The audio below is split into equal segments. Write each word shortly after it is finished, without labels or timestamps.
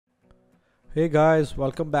Hey guys,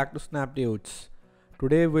 welcome back to Snap Dudes.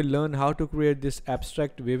 Today we'll learn how to create this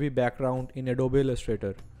abstract wavy background in Adobe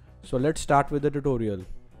Illustrator. So let's start with the tutorial.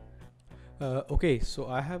 So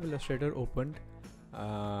I have Illustrator opened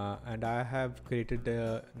and I have created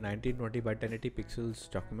a 1920 by 1080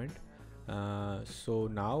 pixels document. So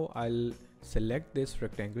now I'll select this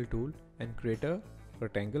rectangle tool and create a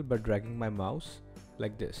rectangle by dragging my mouse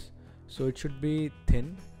like this. So it should be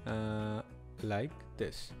thin like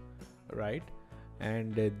this, right?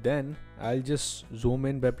 And then I'll just zoom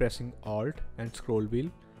in by pressing Alt and scroll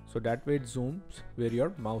wheel, so that way it zooms where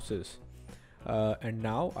your mouse is. And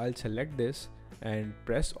now I'll select this and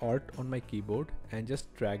press Alt on my keyboard and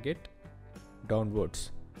just drag it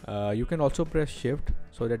downwards. You can also press Shift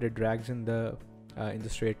so that it drags in the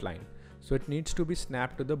straight line. So it needs to be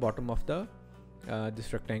snapped to the bottom of the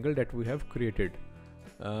this rectangle that we have created,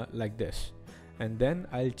 like this. And then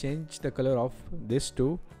I'll change the color of this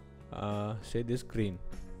to say this green,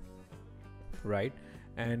 right?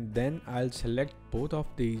 And then I'll select both of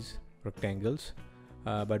these rectangles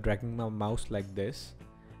by dragging my mouse like this,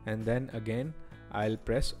 and then again I'll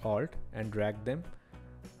press Alt and drag them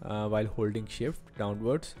while holding Shift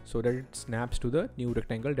downwards so that it snaps to the new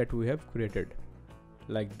rectangle that we have created,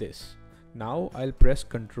 like this. Now I'll press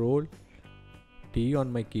Ctrl T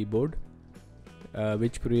on my keyboard,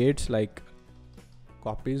 which creates like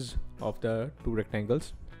copies of the two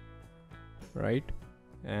rectangles, right?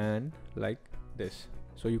 And like this.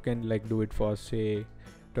 So you can like do it for say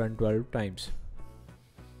 12 times.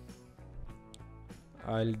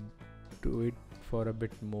 I'll do it for a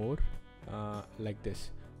bit more, like this.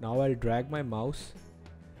 Now I'll drag my mouse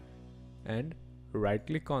and right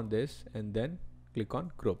click on this and then click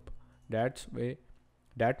on group. That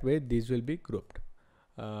way these will be grouped,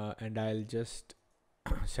 and I'll just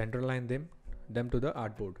center line them to the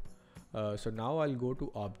artboard. So now I'll go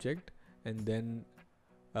to object and then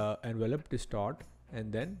envelope distort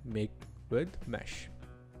and then make with mesh,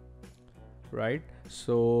 right?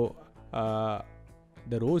 So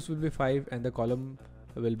the rows will be 5 and the column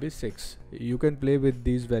will be 6. You can play with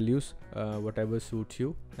these values, whatever suits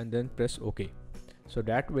you, and then press OK. So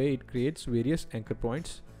that way it creates various anchor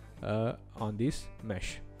points on this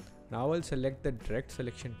mesh. Now I'll select the direct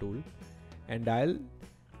selection tool and I'll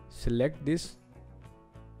select this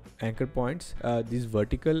anchor points, these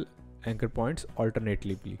vertical anchor points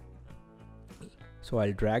alternatively. So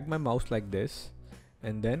I'll drag my mouse like this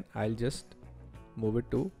and then I'll just move it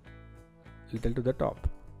to little to the top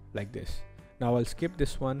like this. Now I'll skip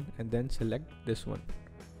this one and then select this one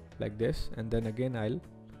like this, and then again I'll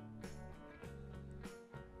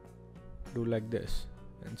do like this,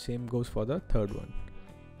 and same goes for the third one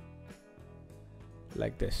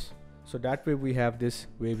like this. So that way we have this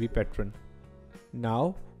wavy pattern.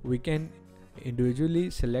 Now we can individually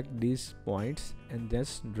select these points and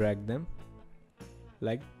just drag them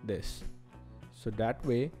like this, so that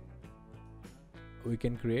way we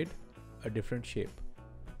can create a different shape.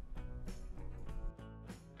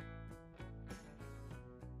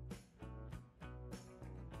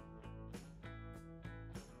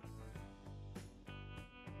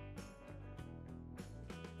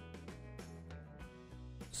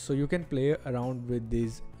 So you can play around with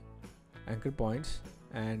these anchor points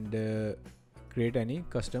and create any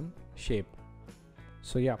custom shape.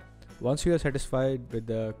 So yeah, once you are satisfied with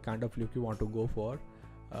the kind of look you want to go for,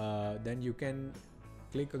 then you can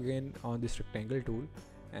click again on this rectangle tool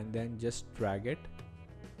and then just drag it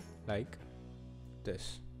like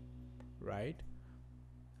this, right?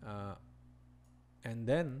 And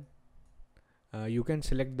then you can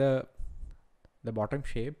select the bottom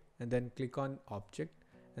shape and then click on object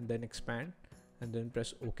and then expand and then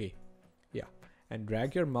press OK. Yeah, and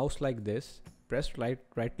drag your mouse like this, press right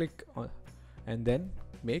click on and then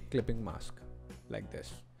make clipping mask like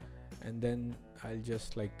this, and then I'll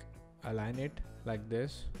just like align it like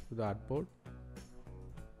this to the artboard.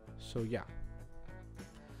 So yeah,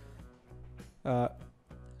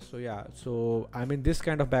 so I mean this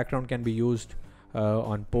kind of background can be used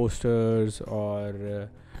on posters or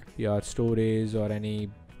your stories or any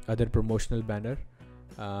other promotional banner,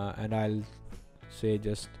 and I'll say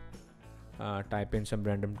just type in some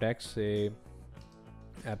random text, say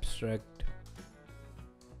abstract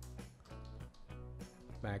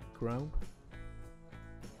background,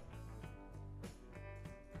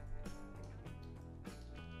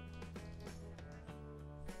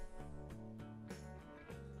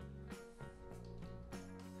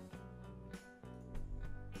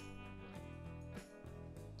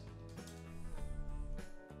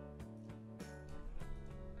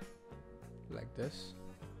 like this.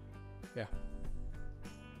 Yeah,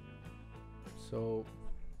 so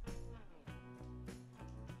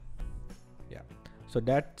Yeah, so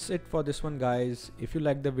that's it for this one, guys. If you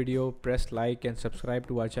like the video, press like and subscribe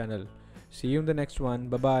to our channel. See you in the next one.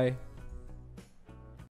 Bye bye.